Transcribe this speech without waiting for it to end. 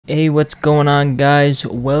Hey, what's going on, guys?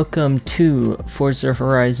 Welcome to Forza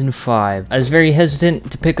Horizon 5. I was very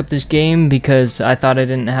hesitant to pick up this game because I thought I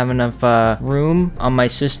didn't have enough room on my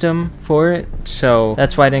system for it, so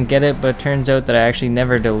that's why I didn't get it. But it turns out that I actually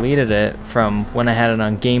never deleted it from when I had it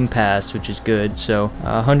on Game Pass, which is good. So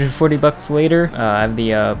 140 bucks later, I have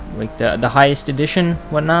the highest edition,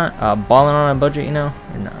 whatnot. Balling on a budget, you know?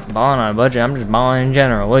 Or not balling on a budget, I'm just balling in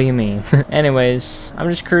general. What do you mean? Anyways, I'm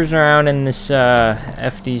just cruising around in this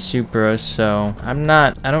FD Supra, so I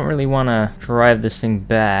don't really want to drive this thing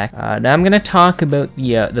back. Now I'm gonna talk about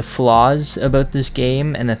the flaws about this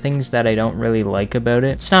game and the things that I don't really like about it.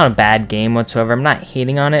 It's not a bad game whatsoever. I'm not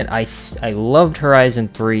hating on it. I loved Horizon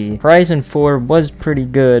 3. Horizon 4 was pretty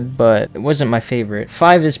good, but it wasn't my favorite.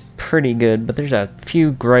 5 is pretty good, but there's a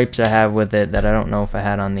few gripes I have with it that I don't know if I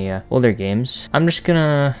had on the older games. I'm just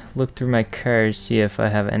gonna look through my cars, see if I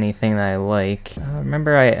have anything that I like. I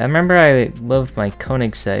remember I loved my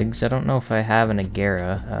Koenigsegg's. I don't know if I have an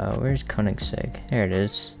Agera. Where's Koenigsegg? There it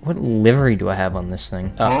is. What livery do I have on this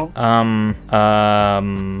thing?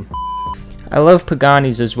 I love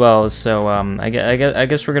Pagani's as well, so I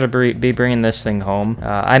guess we're gonna be bringing this thing home.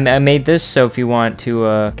 I made this, so if you want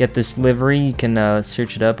to get this livery, you can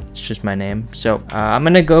search it up. It's just my name. So I'm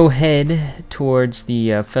gonna go head towards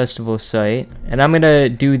the festival site, and I'm gonna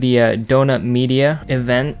do the Donut Media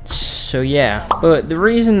event. So yeah, but the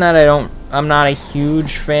reason that I'm not a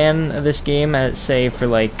huge fan of this game, as say for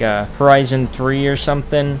like Horizon 3 or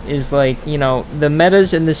something, is like, you know, the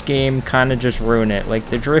metas in this game kind of just ruin it. Like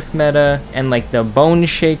the drift meta and like the bone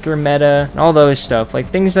shaker meta and all those stuff, like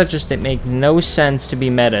things that make no sense to be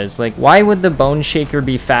metas. Like, why would the bone shaker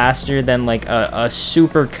be faster than like a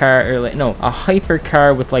super car, or like, no, a hyper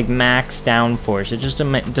car with like max downforce? It just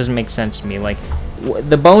doesn't make sense to me. Like,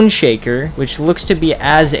 the Bone Shaker, which looks to be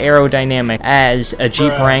as aerodynamic as a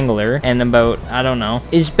Jeep Wrangler, and about, I don't know,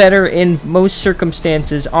 is better in most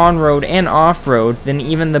circumstances on-road and off-road than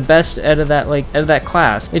even the best out of that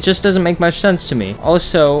class. It just doesn't make much sense to me.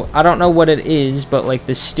 Also, I don't know what it is, but like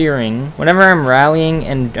the steering, whenever I'm rallying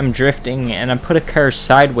and I'm drifting and I put a car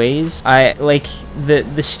sideways,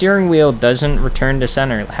 the steering wheel doesn't return to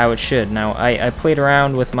center how it should. Now, I played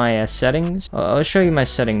around with my settings. I'll show you my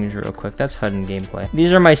settings real quick. That's HUD and gameplay.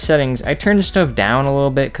 These are my settings. I turned stuff down a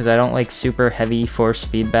little bit because I don't like super heavy force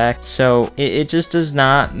feedback, so it just does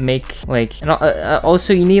not make like, and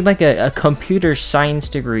also you need like a computer science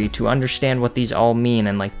degree to understand what these all mean,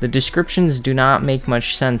 and like the descriptions do not make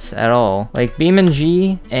much sense at all. Like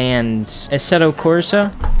BeamNG and Assetto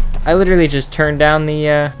Corsa, I literally just turned down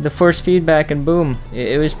the force feedback and boom,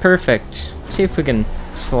 it was perfect. Let's see if we can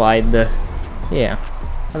slide yeah.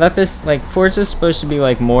 I thought this, like, Forza's supposed to be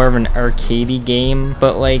like more of an arcadey game,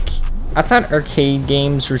 but like, I thought arcade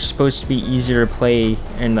games were supposed to be easier to play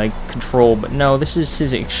and like control, but no, this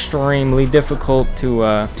is extremely difficult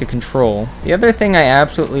to control. The other thing I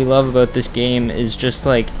absolutely love about this game is just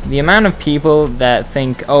like the amount of people that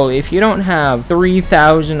think, oh, if you don't have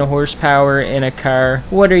 3,000 horsepower in a car,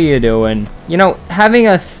 what are you doing? You know, having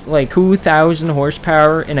like 2,000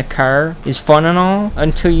 horsepower in a car is fun and all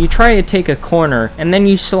until you try to take a corner and then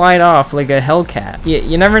you slide off like a Hellcat.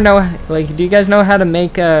 You never know. Like, do you guys know how to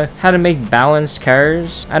make balanced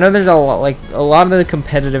cars? I know there's a lot of the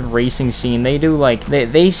competitive racing scene, they do like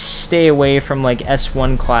they stay away from like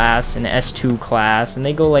S1 class and S2 class, and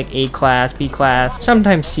they go like A class, B class,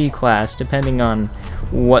 sometimes C class, depending on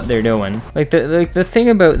what they're doing. Like the thing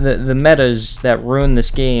about the metas that ruin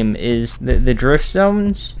this game is the drift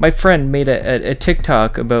zones. My friend made a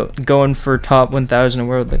TikTok about going for top 1,000 in the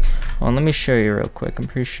world. Like, well, let me show you real quick. I'm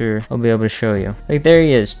pretty sure I'll be able to show you. Like, there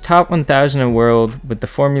he is, top 1,000 in the world with the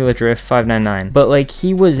Formula Drift 599. But like,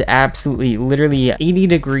 he was absolutely literally 80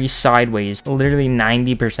 degrees sideways literally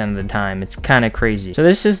 90% of the time. It's kind of crazy. So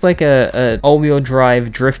this is like a all-wheel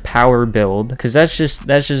drive drift power build, because that's just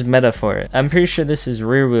meta for it. I'm pretty sure this is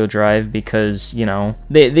rear wheel drive because, you know,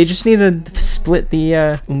 they just need to split the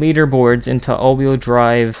leaderboards into all-wheel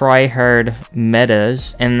drive try-hard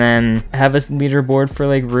metas and then have a leaderboard for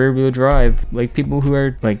like rear wheel drive, like people who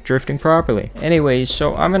are like drifting properly. Anyways,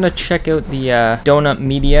 so I'm gonna check out the Donut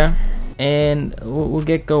Media and we'll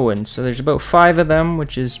get going. So there's about 5 of them,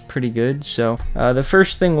 which is pretty good. So the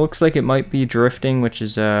first thing looks like it might be drifting, which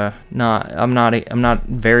is I'm not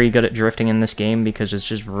very good at drifting in this game because it's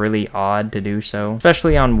just really odd to do so,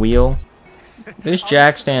 especially on wheel. Those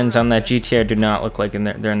jack stands on that GTR do not look like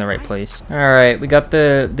they're in the right place. All right, we got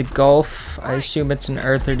the Golf. I assume it's an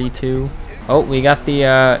R32. Oh, we got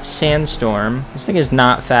the Sandstorm. This thing is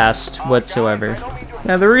not fast whatsoever.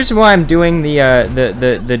 Now the reason why I'm doing the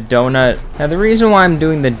donut, the reason why I'm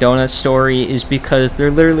doing the donut story is because they're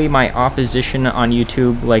literally my opposition on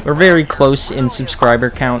YouTube. Like, we're very close in subscriber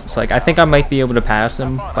counts. Like, I think I might be able to pass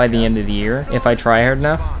them by the end of the year if I try hard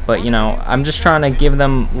enough. But you know, I'm just trying to give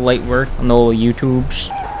them light work on the old YouTubes.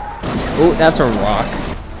 Oh, that's a rock.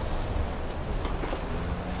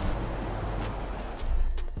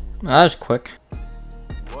 That was quick.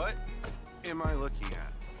 What am I looking at?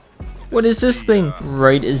 What is this thing?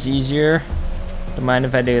 Right is easier. Don't mind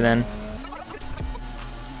if I do then.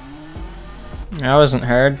 That wasn't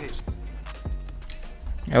hard.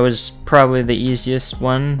 That was probably the easiest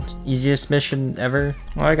mission ever.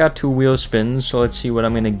 Well, I got 2 wheel spins, so let's see what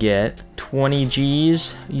I'm gonna get. 20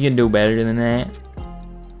 G's. You can do better than that.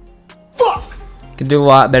 Fuck! You can do a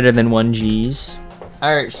lot better than 1 G's.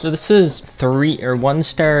 Alright, so this is 1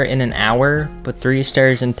 star in an hour, but 3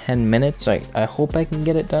 stars in 10 minutes. I hope I can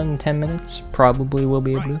get it done in 10 minutes. Probably will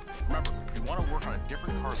be able to.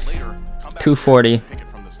 240.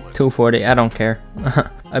 240, I don't care.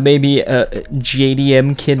 I may be a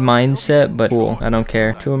JDM kid mindset, but cool, I don't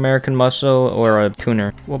care. 2 American Muscle or a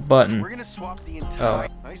tuner. What button? Oh.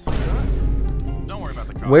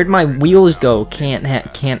 Where'd my wheels go? Can't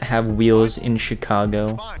have wheels in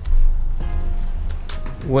Chicago.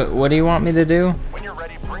 What do you want me to do?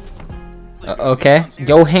 Okay.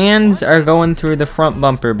 Your hands are going through the front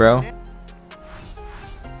bumper, bro.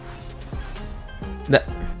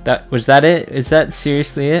 Was that it? Is that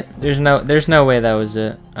seriously it? There's no way that was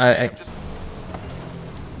it.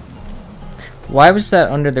 Why was that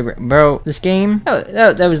under the bro? This game?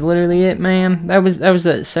 That was literally it, man. That was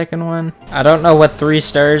that second one. I don't know what 3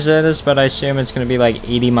 stars it is, but I assume it's gonna be like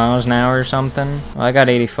 80 miles an hour or something. Well, I got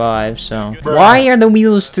 85, so. Why are the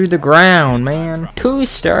wheels through the ground, man? 2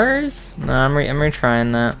 stars? No, I'm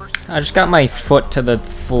retrying that. I just got my foot to the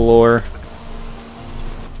floor.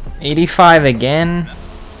 85 again?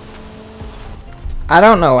 I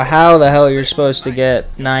don't know how the hell you're supposed to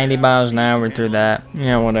get 90 miles an hour through that.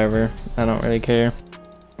 Yeah, whatever. I don't really care.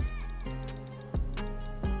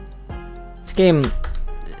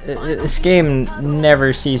 This game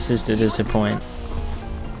never ceases to disappoint.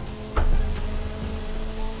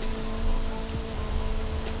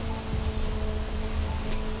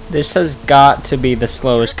 This has got to be the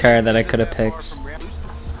slowest car that I could have picked.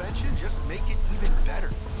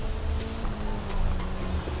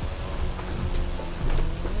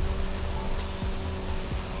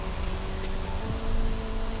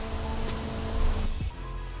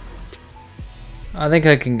 I think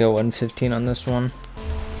I can go 115 on this one.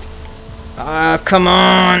 Ah, come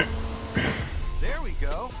on! There we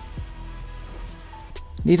go.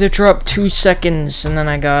 Need to drop 2 seconds and then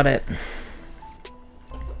I got it.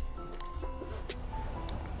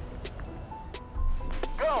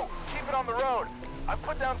 Go! Keep it on the road. I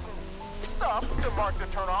put down some stuff to mark the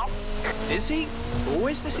turn off. Is he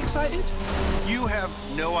always this excited? You have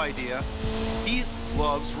no idea. He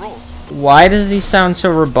loves rolls. Why does he sound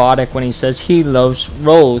so robotic when he says he loves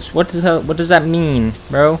rolls? What does that mean,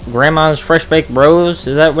 bro? Grandma's fresh baked rolls?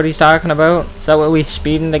 Is that what he's talking about? Is that what we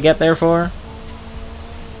speeding to get there for?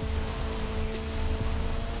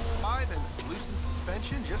 And loosen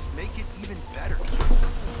suspension, just make it even better.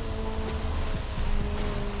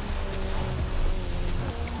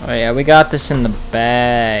 Oh yeah, we got this in the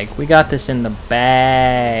bag. We got this in the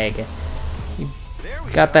bag.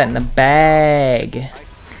 We got that in the bag.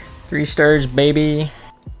 3 stars, baby.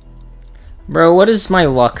 Bro, what is my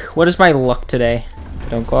luck? What is my luck today?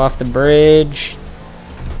 Don't go off the bridge.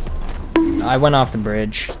 I went off the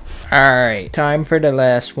bridge. Alright, time for the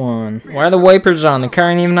last one. Why are the wipers on? The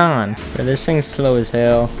car ain't even on. Bro, this thing's slow as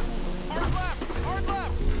hell. Hard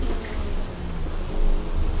left.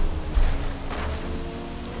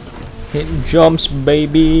 Hitting jumps,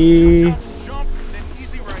 baby. Jump, then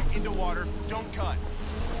easy right into water. Don't cut.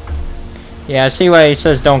 Yeah, I see why he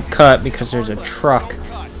says don't cut, because there's a truck.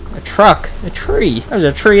 A truck? A tree. There's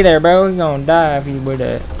a tree there, bro. You're gonna die if you were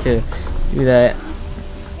to do that.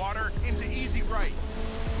 Water into easy right.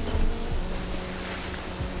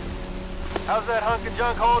 How's that hunk of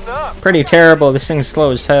junk holding up? Pretty terrible. This thing's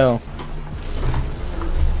slow as hell.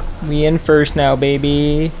 We in first now,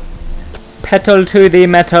 baby. Pedal to the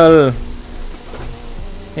metal.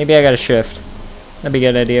 Maybe I gotta shift. That'd be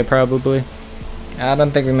a good idea, probably. I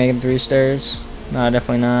don't think we make it 3 stars. No,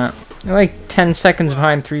 definitely not. We're like 10 seconds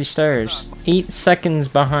behind 3 stars. 8 seconds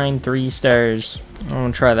behind 3 stars. I'm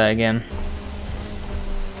gonna try that again.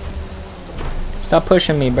 Stop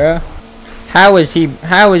pushing me, bro. How is he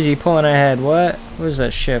pulling ahead? What was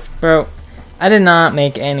that shift? Bro, I did not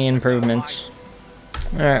make any improvements.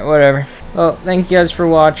 Alright, whatever. Well, thank you guys for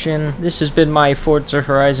watching. This has been my Forza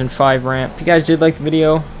Horizon 5 rant. If you guys did like the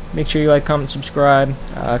video, make sure you like, comment, subscribe.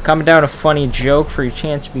 Comment down a funny joke for your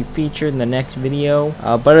chance to be featured in the next video.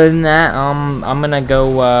 But other than that, I'm gonna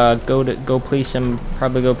go play some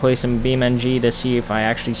BeamNG to see if I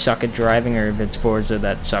actually suck at driving or if it's Forza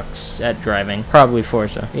that sucks at driving. Probably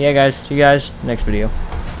Forza. But yeah, guys. See you guys next video.